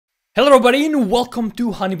Hello everybody and welcome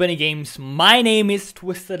to Honey Bunny Games. My name is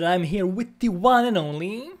Twisted and I'm here with the one and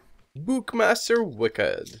only Bookmaster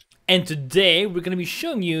Wicked. And today we're going to be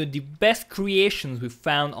showing you the best creations we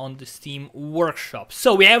found on the Steam Workshop.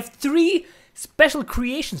 So we have 3 special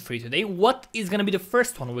creations for you today. What is going to be the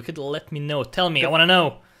first one, Wicked? Let me know. Tell me, I want to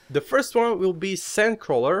know. The first one will be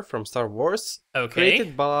Sandcrawler from Star Wars. Okay.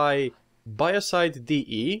 Created by Biocide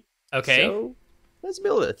DE. Okay. So, let's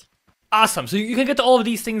build it. Awesome. So you can get all of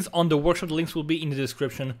these things on the workshop. The links will be in the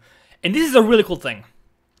description. And this is a really cool thing.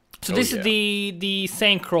 So this is the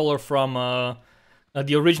Sandcrawler from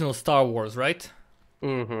the original Star Wars, right?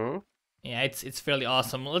 Mm-hmm. Yeah, it's fairly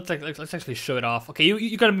awesome. Let's actually show it off. Okay,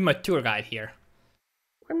 you gotta be my tour guide here.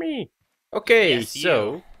 For me. Okay, Yes,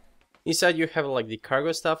 so inside you have like the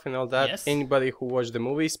cargo stuff and all that. Yes. Anybody who watched the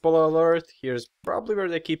movie, spoiler alert, here's probably where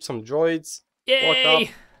they keep some droids.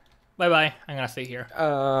 Yay! Bye bye. I'm gonna stay here.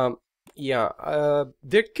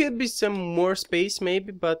 There could be some more space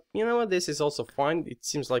maybe, but you know what, this is also fine. It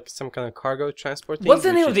seems like some kind of cargo transport thing. What's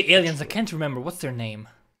the name of the aliens? I can't remember. What's their name?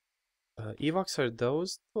 Evox are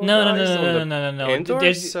those? No.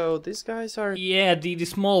 Endors? So these guys are... Yeah, the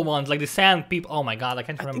small ones, like the sand people. Oh my god, I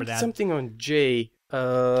can't remember that. Something on J.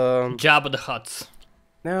 Jabba the Hutt's.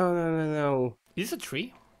 No. Is this a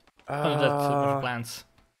tree? Oh, that's plants.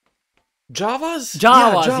 Javas?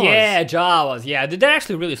 Jawas, yeah, Jawas, yeah. They're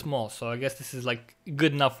actually really small, so I guess this is like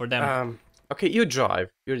good enough for them. Okay, you drive.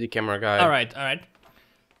 You're the camera guy. Alright.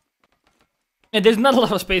 And there's not a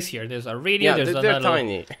lot of space here. There's a radio, Yeah, they're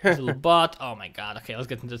tiny. There's a little bot. Oh my god, okay, let's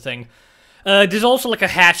get into the thing. There's also like a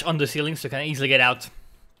hatch on the ceiling, so you can easily get out.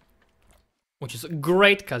 Which is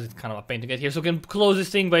great, because it's kind of a pain to get here. So we can close this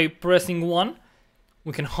thing by pressing 1.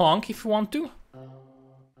 We can honk if you want to.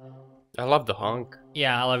 I love the honk.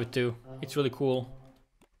 Yeah, I love it too. It's really cool.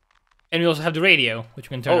 And we also have the radio, which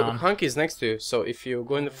we can turn on. Oh, honk is next to you, so if you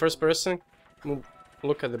go in the first person,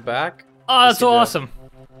 look at the back. Oh, that's so awesome.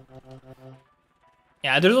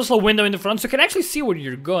 Yeah, there's also a window in the front, so you can actually see where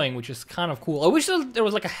you're going, which is kind of cool. I wish there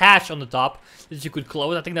was like a hatch on the top that you could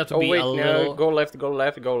close. I think that would be a little... Go left.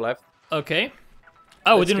 Okay.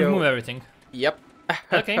 Oh, we Let's didn't go. remove everything. Yep.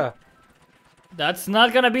 Okay. That's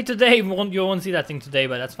not gonna be today. You won't see that thing today,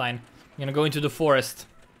 but that's fine. I'm gonna go into the forest.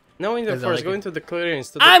 No, in the forest. Go into the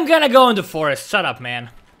clearance. I'm gonna go in the forest. Shut up,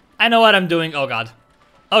 man. I know what I'm doing. Oh god.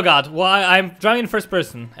 Oh god. Why? I'm driving in first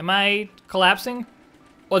person. Am I collapsing?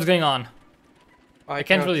 What's going on? I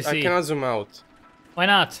can't really see. I cannot zoom out. Why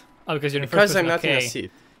not? Oh, because you're in first person. Because I'm not in a Okay.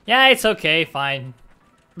 seat. Yeah, it's okay. Fine.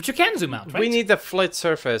 But you can zoom out, right? We need a flat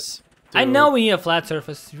surface. I know we need a flat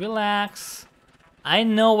surface. Relax. I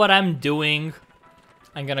know what I'm doing.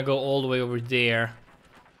 I'm gonna go all the way over there.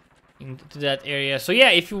 Into that area. So yeah,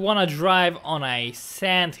 if you want to drive on a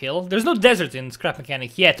sand hill, there's no desert in Scrap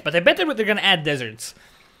Mechanic yet, but I bet they're gonna add deserts.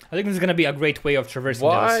 I think this is gonna be a great way of traversing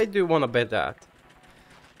Why those. do you want to bet that?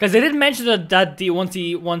 Because they did mention that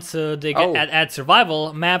once they add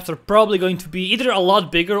survival, maps are probably going to be either a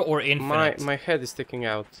lot bigger or infinite. My head is sticking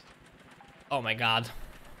out. Oh my god.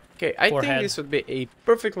 Okay, I Poor think head. this would be a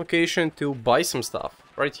perfect location to buy some stuff.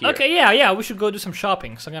 Right here. Okay, yeah, we should go do some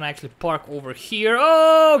shopping. So I'm gonna actually park over here.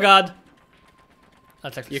 Oh god.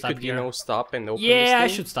 Let's actually stop here. You could, stop and open this Yeah, I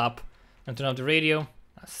thing. should stop. I'm gonna turn off the radio.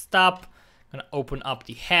 Stop. I'm gonna open up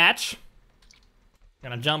the hatch.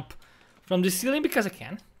 I'm gonna jump from the ceiling because I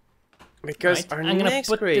can. Because Right. our I'm gonna next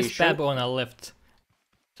put this bad creation boy on a lift.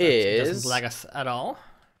 So it doesn't is... lag us at all.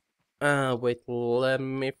 wait, let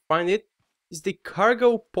me find it. It's the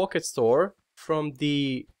cargo pocket store from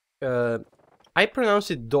the... I pronounce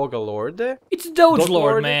it Dogalord. It's Doge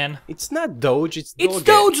Lord, man. It's not Doge, it's Doge. It's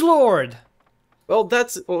Doge Lord. Well,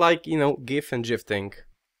 that's like, GIF and GIF thing.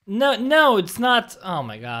 No, it's not. Oh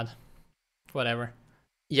my god. Whatever.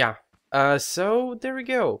 Yeah. So there we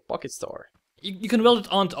go. Pocket store. You can build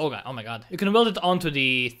it onto. Oh my god. You can build it onto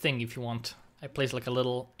the thing if you want. I place like a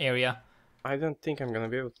little area. I don't think I'm gonna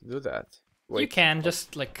be able to do that. Wait. You can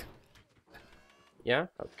just like. Yeah.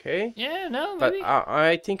 Okay. Yeah. No. But Maybe.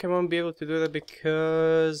 I think I won't be able to do that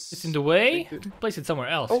because It's in the way. Place it somewhere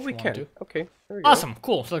else. Oh, if we you want can. to. Okay. There we go. Awesome.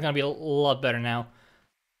 Cool. So it's gonna be a lot better now.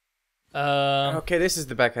 Okay, this is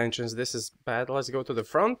the back entrance. This is bad. Let's go to the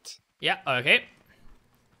front. Yeah. Okay.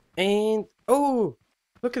 And oh,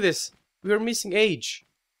 look at this. We are missing age.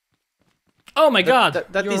 Oh my god.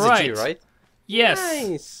 That you're is right. a G, right? Yes.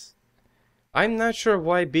 Nice. I'm not sure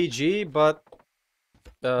why BG, but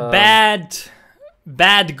Bad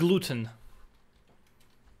gluten.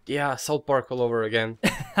 Yeah, South Park all over again.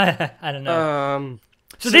 I don't know.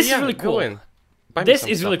 So So this yeah, is really go cool. in. Buy me This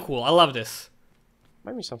some is really stuff. cool. I love this.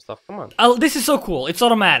 Buy me some stuff. Come on. This is so cool. It's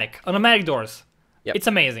automatic. Automatic doors. Yep. It's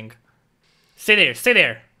amazing. Stay there. Stay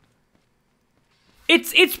there.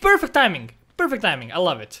 It's perfect timing. Perfect timing. I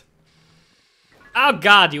love it. Oh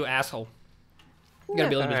God, you asshole. You gotta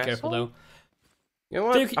be a little bit careful though. You know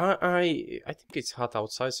what? I think it's hot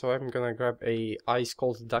outside, so I'm gonna grab a ice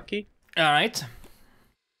cold ducky. All right.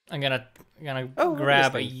 I'm gonna Oh,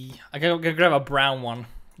 grab I'm gonna grab a brown one.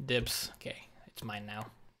 Dibs. Okay, it's mine now.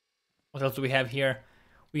 What else do we have here?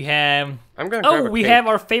 We have. I'm gonna. Grab we have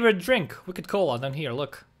our favorite drink, Wicked Cola, down here.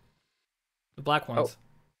 Look, the black ones. Oh,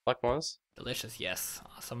 black ones. Delicious. Yes.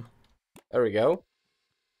 Awesome. There we go.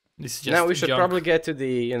 This is just now we should junk. probably get to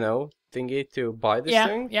the thingy to buy this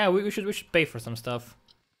thing. Yeah. We should pay for some stuff.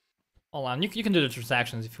 Hold on. You can do the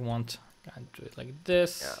transactions if you want. Gotta do it like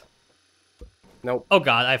this. Yeah. Nope. Oh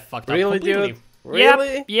God, I fucked up Really, completely. dude?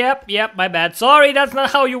 Really? Yep. My bad. Sorry, that's not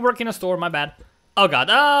how you work in a store. My bad. Oh God.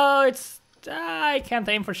 Oh, it's. I can't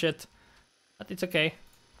aim for shit. But it's okay.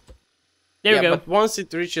 There we go. But once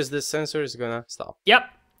it reaches this sensor, it's gonna stop. Yep.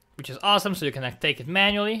 Which is awesome, so you can take it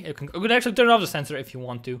manually. You can actually turn off the sensor if you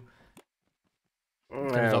want to.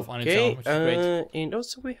 Turn it off on its own, which is great. And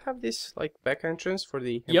also we have this like back entrance for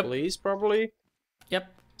the employees, probably.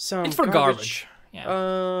 Yep. Some it's for garbage.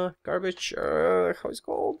 Yeah. Garbage. How is it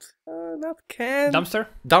called? Not can. Dumpster.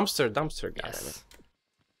 Dumpster. Yes.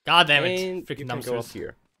 God damn it! And Freaking you can dumpsters. go up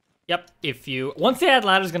here. Yep. If you once they add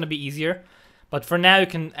ladders, it's gonna be easier. But for now, you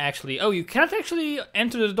can actually. Oh, you can't actually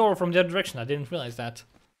enter the door from the other direction. I didn't realize that.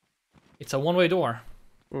 It's a one-way door.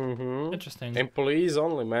 Mm-hmm. Interesting. Employees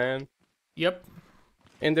only, man. Yep.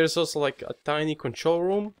 And there's also like a tiny control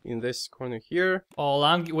room in this corner here. All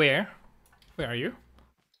on where? Where are you?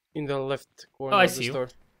 In the left corner I of see the you. store.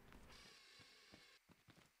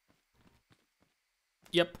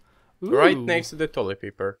 Yep. Right Ooh. next to the toilet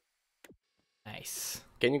paper. Nice.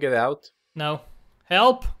 Can you get out? No.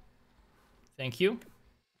 Help. Thank you.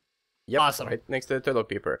 Yep. Awesome. Right next to the toilet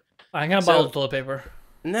paper. I'm gonna buy all the toilet paper.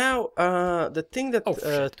 Now, the thing that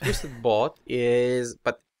shit. Twisted bought is,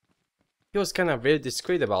 but he was kind of very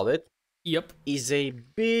discreet about it. Yep. Is a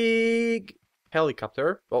big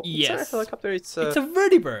helicopter. Well, it's not a helicopter. It's a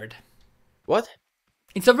vertibird. What?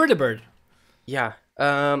 It's a vertibird. Yeah.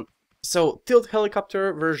 So Tilt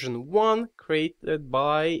Helicopter version 1 created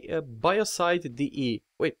by Biocide DE.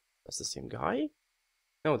 Wait, that's the same guy?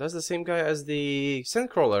 No, that's the same guy as the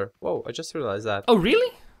Sandcrawler. Whoa, I just realized that. Oh,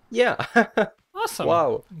 really? Yeah. Awesome.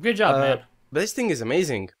 Wow. Good job, man. But this thing is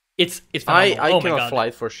amazing. It's phenomenal. I oh cannot my God. fly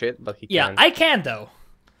it for shit, but he Yeah, can. I can though.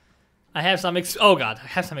 I have some oh God, I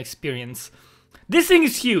have some experience. This thing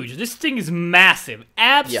is huge. This thing is massive.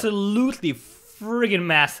 Absolutely friggin'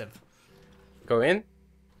 massive. Go in.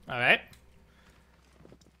 Alright.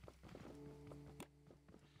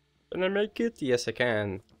 Can I make it? Yes, I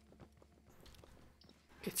can.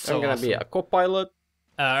 It's so I'm gonna be a co-pilot.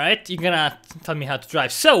 Alright, you're gonna tell me how to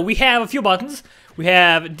drive. So, we have a few buttons. We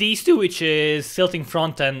have these two, which is tilting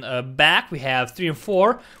front and back. We have 3 and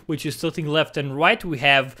 4, which is tilting left and right. We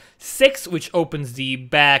have 6, which opens the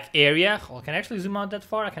back area. Oh, I can actually zoom out that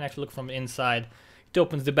far. I can actually look from the inside. It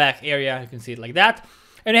opens the back area. You can see it like that.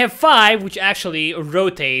 And we have 5, which actually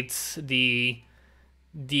rotates the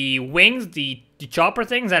wings, the chopper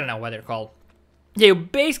things. I don't know what they're called. Yeah, you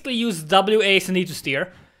basically use W, A, and D to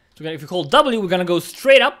steer. So if you hold W, we're gonna go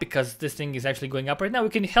straight up because this thing is actually going up right now. We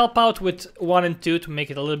can help out with 1 and 2 to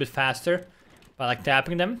make it a little bit faster by like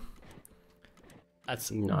tapping them.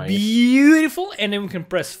 That's nice. Beautiful. And then we can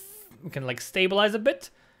we can like stabilize a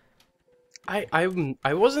bit. I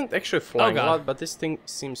wasn't actually flying a God. lot, but this thing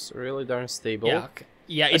seems really darn stable. Yeah, okay.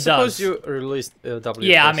 Yeah, it I suppose does. you released W.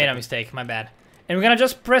 Yeah, for I a made a second. mistake. My bad. And we're gonna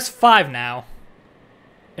just press 5 now.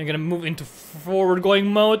 And we're gonna move into forward going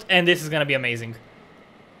mode, and this is gonna be amazing.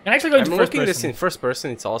 I'm actually going to first looking person. this in first person.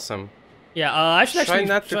 It's awesome. Yeah, I should Try actually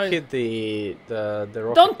not to hit the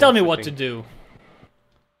rocket. Don't tell me launcher what thing. to do.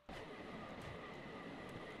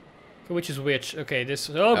 Okay, which is which? Okay, this.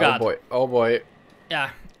 Oh God. Oh boy. Oh boy. Yeah,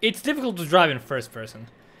 it's difficult to drive in first person.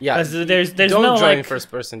 Yeah. Because there's don't no drive like. in first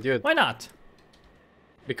person, dude. Why not?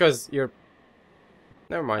 Because you're.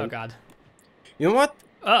 Never mind. Oh God. You know what?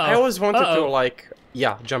 Uh-oh. I always wanted to Uh-oh. like.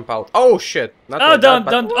 Yeah, jump out. Oh shit. Not Oh, like don't,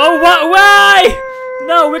 that, don't. Oh, why?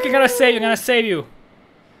 No, Wick, I'm gonna save you. I'm gonna save you.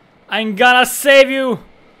 I'm gonna save you.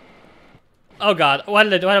 Oh God, what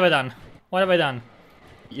have I done? What have I done?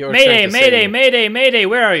 You're Mayday, trying to save mayday, me. mayday, mayday.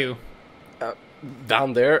 Where are you?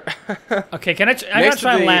 Down there. Okay, can I'm gonna Next to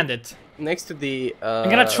try and the- land it. Next to the. I'm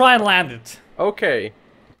gonna try and land it. Okay.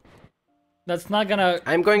 That's not gonna.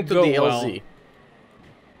 I'm going to go the well. LZ.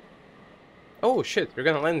 Oh shit! You're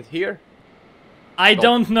gonna land it here. I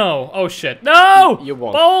don't know. Oh shit. No! You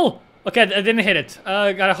won't. Bowl! Okay, I didn't hit it.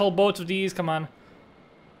 Gotta hold both of these. Come on.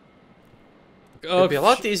 It'd be a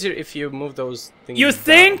lot easier if you move those things. You down.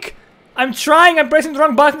 think? I'm trying. I'm pressing the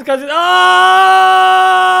wrong button because it. Oh!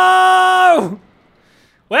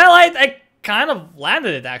 Well, I kind of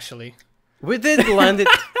landed it actually. We did land it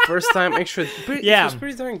first time. Actually, Yeah. it was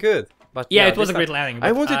pretty darn good. But Yeah, it was a this great time- landing. I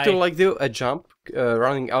but wanted to like do a jump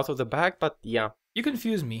running out of the bag, but yeah. You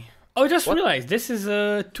confuse me. Oh, I just What? realized this is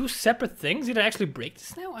two separate things. Did I actually break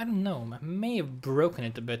this now? I don't know. I may have broken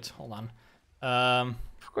it a bit. Hold on.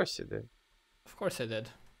 Of course you did. Of course I did.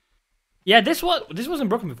 Yeah, this wasn't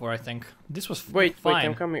broken before. I think this was Wait, fine.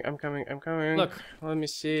 I'm coming. Look, Let me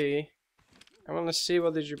see. I wanna see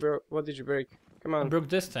what did you break? Come I on. broke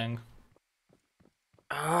this thing.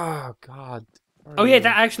 Oh God. Oh yeah,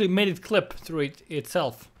 that actually made it clip through it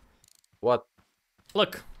itself. What?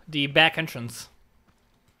 Look, the back entrance.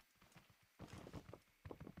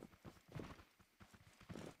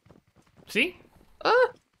 See?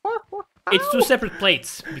 What? It's two separate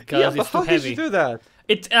plates because Yeah, but it's too how heavy. did you do that?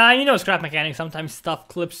 It, you know, scrap mechanics. Sometimes stuff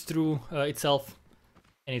clips through itself,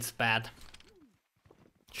 and it's bad.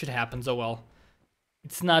 Shit happens. Oh well.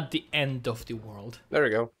 It's not the end of the world. There we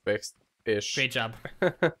go. Fixed. Ish. Great job.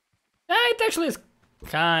 It actually is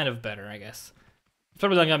kind of better, I guess. It's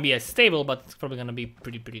probably not gonna be as stable, but it's probably gonna be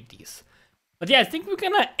pretty decent. But yeah, I think we're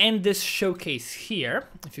gonna end this showcase here.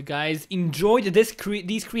 If you guys enjoyed these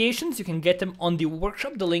creations, you can get them on the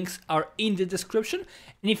workshop. The links are in the description.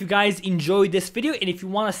 And if you guys enjoyed this video, and if you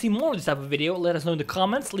want to see more of this type of video, let us know in the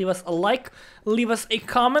comments. Leave us a like, leave us a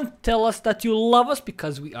comment, tell us that you love us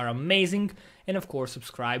because we are amazing. And of course,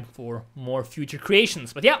 subscribe for more future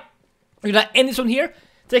creations. But yeah, we're gonna end this one here.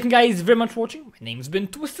 Thank you guys very much for watching. My name's been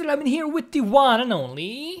Twisted. I've been here with the one and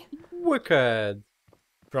only Wicked.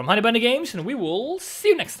 from Honey Bunny Games, and we will see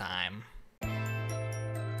you next time.